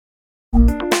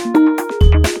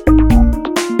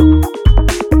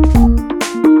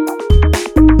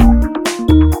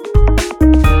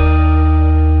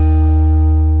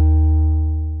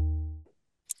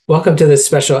Welcome to this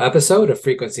special episode of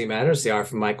Frequency Matters, the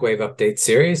RF Microwave Update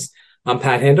series. I'm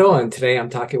Pat Hindle, and today I'm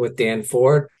talking with Dan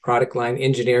Ford, Product Line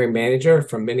Engineering Manager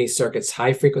from Mini Circuits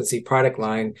High Frequency Product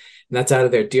Line, and that's out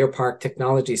of their Deer Park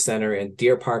Technology Center in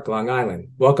Deer Park, Long Island.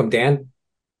 Welcome, Dan.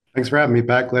 Thanks for having me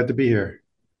back. Glad to be here.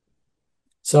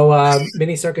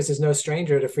 Mini Circuits is no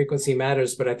stranger to Frequency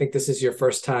Matters, but I think this is your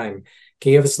first time.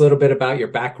 Can you give us a little bit about your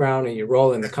background and your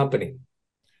role in the company?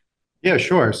 Yeah,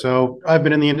 sure. So I've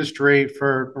been in the industry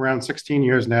for around 16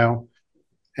 years now,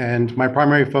 and my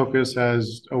primary focus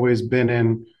has always been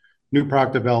in new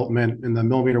product development in the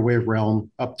millimeter wave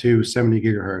realm up to 70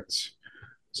 gigahertz.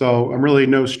 So I'm really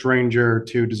no stranger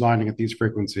to designing at these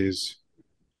frequencies.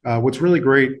 What's really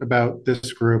great about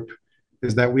this group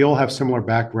is that we all have similar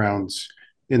backgrounds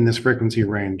in this frequency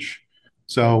range.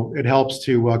 So it helps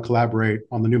to collaborate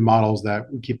on the new models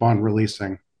that we keep on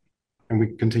releasing and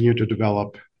we continue to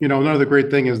develop. Another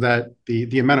great thing is that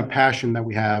the amount of passion that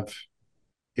we have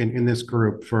in this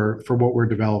group for what we're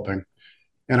developing.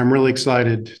 And I'm really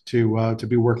excited to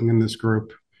be working in this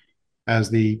group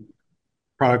as the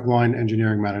product line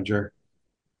engineering manager.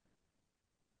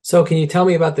 So can you tell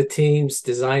me about the team's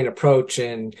design approach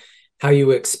and how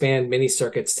you expand mini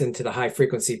circuits into the high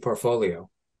frequency portfolio?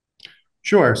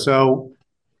 Sure. So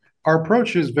our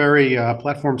approach is very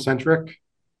platform centric.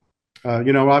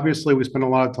 Obviously, we spend a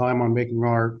lot of time on making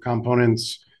our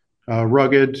components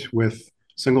rugged with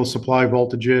single supply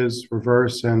voltages,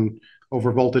 reverse and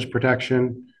over voltage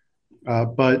protection.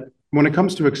 But when it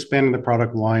comes to expanding the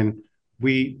product line,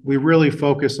 we really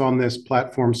focus on this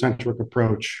platform centric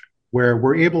approach where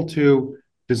we're able to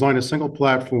design a single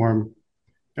platform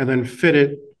and then fit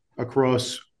it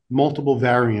across multiple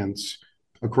variants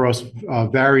across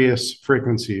various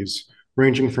frequencies,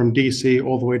 ranging from DC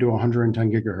all the way to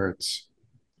 110 gigahertz.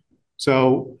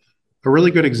 So a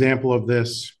really good example of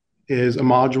this is a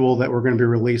module that we're going to be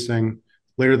releasing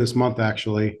later this month,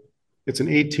 actually. It's an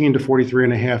 18 to 43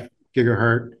 and a half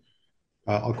gigahertz.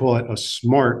 I'll call it a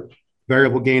smart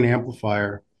variable gain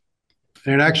amplifier.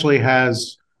 And it actually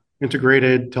has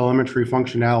integrated telemetry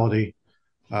functionality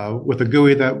with a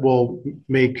GUI that will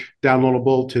make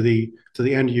downloadable to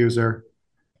the end user.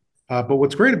 But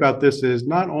what's great about this is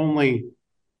not only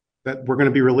that we're going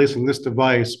to be releasing this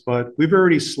device, but we've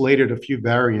already slated a few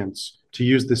variants to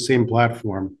use the same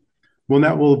platform. One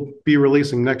that we'll be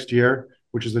releasing next year,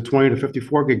 which is a 20 to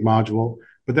 54 gig module.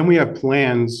 But then we have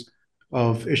plans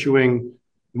of issuing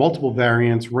multiple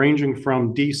variants ranging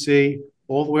from DC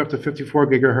all the way up to 54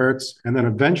 gigahertz, and then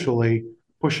eventually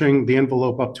pushing the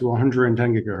envelope up to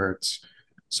 110 gigahertz.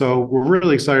 So we're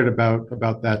really excited about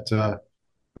that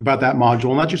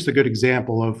module. And that's just a good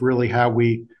example of really how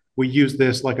we use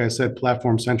this, like I said,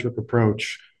 platform-centric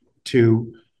approach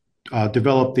to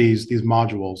develop these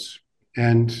modules.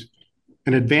 And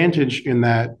an advantage in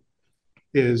that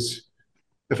is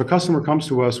if a customer comes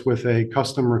to us with a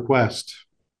custom request,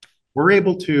 we're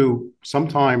able to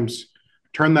sometimes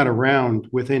turn that around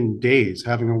within days,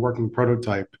 having a working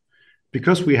prototype,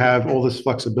 because we have all this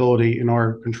flexibility in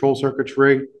our control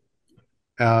circuitry,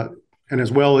 and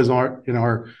as well as in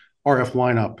our RF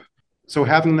lineup. So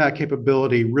having that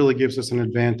capability really gives us an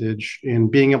advantage in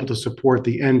being able to support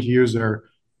the end user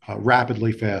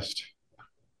rapidly fast.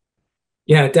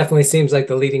 Yeah, it definitely seems like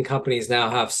the leading companies now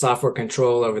have software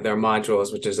control over their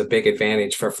modules, which is a big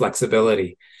advantage for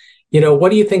flexibility.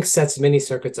 What do you think sets mini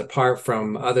circuits apart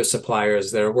from other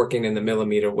suppliers that are working in the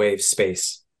millimeter wave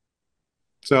space?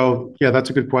 So yeah, that's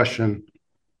a good question.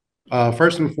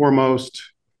 First and foremost,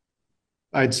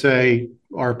 I'd say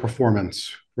our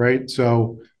performance, right?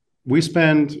 So we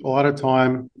spend a lot of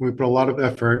time, we put a lot of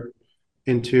effort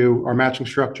into our matching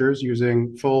structures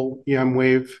using full EM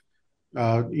wave,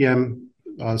 EM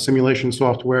simulation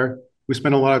software. We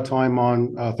spend a lot of time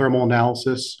on thermal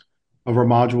analysis of our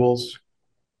modules.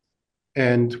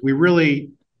 And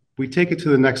we take it to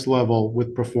the next level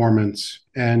with performance.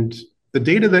 And the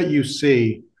data that you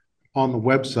see on the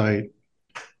website,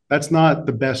 that's not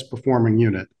the best performing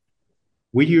unit.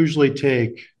 We usually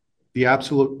take the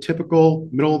absolute typical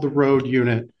middle of the road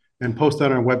unit and post that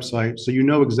on our website so you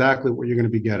know exactly what you're going to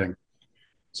be getting.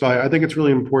 So I think it's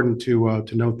really important to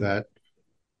note that.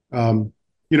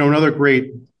 Another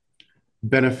great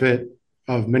benefit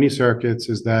of mini circuits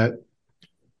is that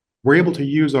we're able to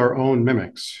use our own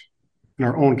mimics and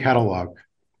our own catalog.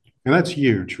 And that's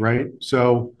huge, right?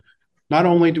 So not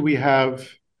only do we have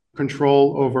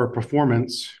control over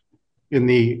performance in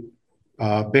the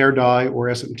bare die or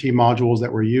SMT modules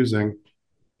that we're using,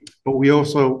 but we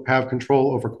also have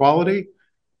control over quality.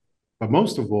 But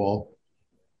most of all,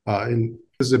 and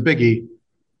this is a biggie,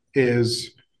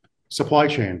 is supply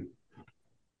chain.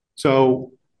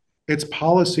 So it's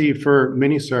policy for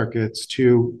mini circuits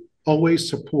to always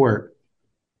support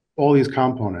all these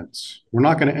components. We're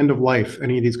not going to end of life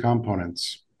any of these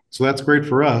components. So that's great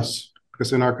for us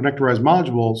because in our connectorized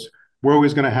modules, we're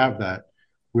always going to have that.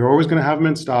 We're always going to have them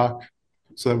in stock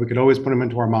so that we could always put them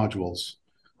into our modules.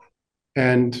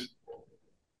 And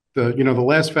the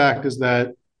last fact is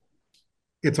that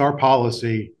it's our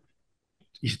policy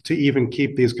to even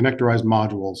keep these connectorized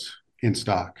modules in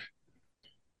stock.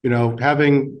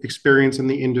 Having experience in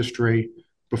the industry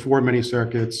before mini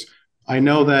circuits, I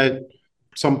know that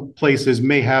some places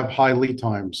may have high lead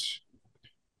times,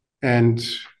 and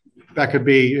that could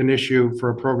be an issue for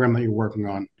a program that you're working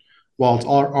on. While it's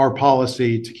our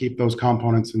policy to keep those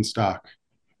components in stock.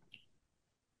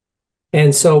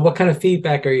 And so what kind of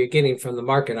feedback are you getting from the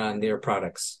market on your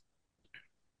products?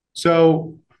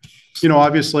 So,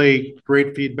 obviously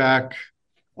great feedback,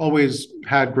 always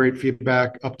had great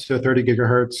feedback up to 30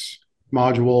 gigahertz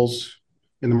modules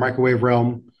in the microwave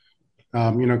realm,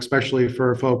 especially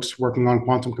for folks working on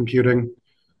quantum computing.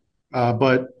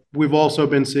 But we've also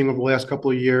been seeing over the last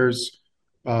couple of years,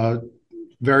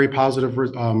 very positive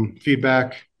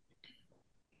feedback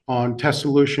on test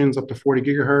solutions up to 40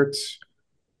 gigahertz.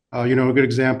 A good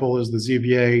example is the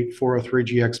ZVA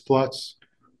 403GX Plus,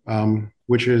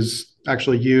 which is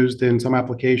actually used in some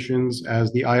applications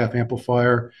as the IF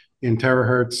amplifier in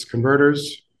terahertz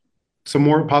converters. Some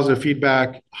more positive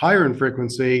feedback, higher in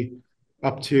frequency,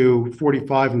 up to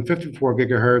 45 and 54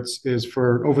 gigahertz is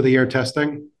for over-the-air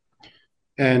testing.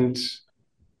 And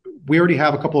we already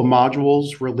have a couple of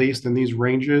modules released in these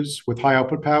ranges with high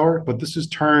output power, but this has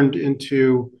turned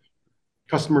into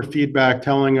customer feedback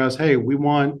telling us, hey, we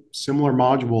want similar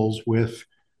modules with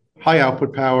high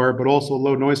output power, but also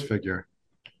low noise figure.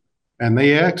 And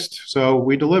they asked, so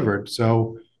we delivered.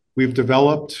 So we've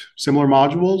developed similar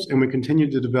modules, and we continue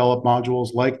to develop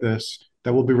modules like this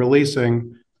that we'll be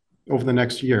releasing over the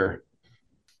next year.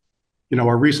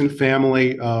 Our recent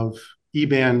family of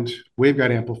E-band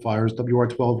waveguide amplifiers,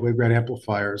 WR12 waveguide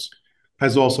amplifiers,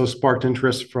 has also sparked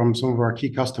interest from some of our key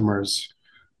customers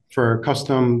for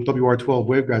custom WR12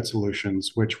 waveguide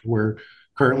solutions, which we're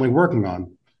currently working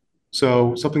on.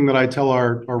 So something that I tell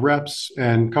our reps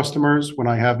and customers when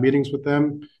I have meetings with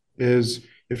them is,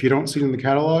 if you don't see it in the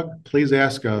catalog, please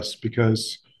ask us,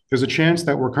 because there's a chance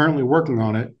that we're currently working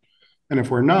on it. And if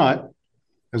we're not,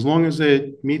 as long as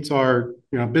it meets our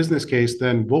business case,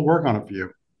 then we'll work on it for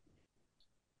you.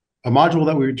 A module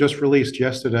that we just released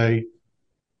yesterday,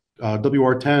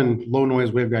 WR10 low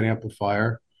noise waveguide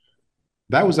amplifier,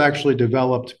 that was actually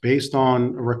developed based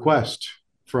on a request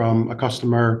from a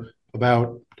customer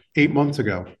about 8 months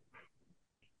ago.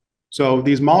 So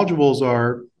these modules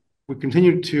we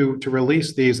continue to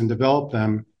release these and develop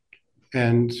them,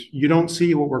 and you don't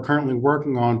see what we're currently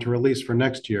working on to release for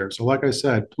next year. So like I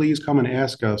said, please come and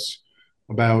ask us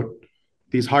about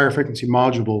these higher frequency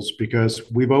modules, because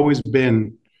we've always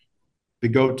been the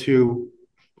go-to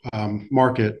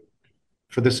market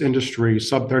for this industry,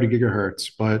 sub 30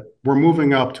 gigahertz, but we're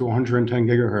moving up to 110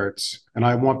 gigahertz. And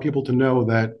I want people to know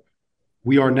that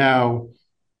we are now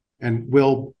and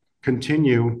will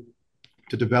continue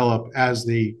to develop as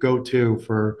the go-to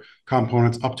for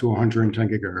components up to 110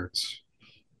 gigahertz.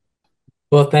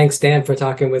 Well, thanks, Dan, for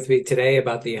talking with me today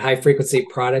about the high frequency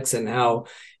products and how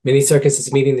Mini Circuits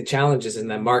is meeting the challenges in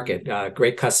that market.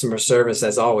 Great customer service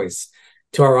as always.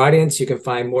 To our audience, you can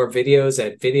find more videos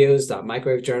at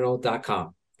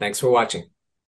videos.microwavejournal.com. Thanks for watching.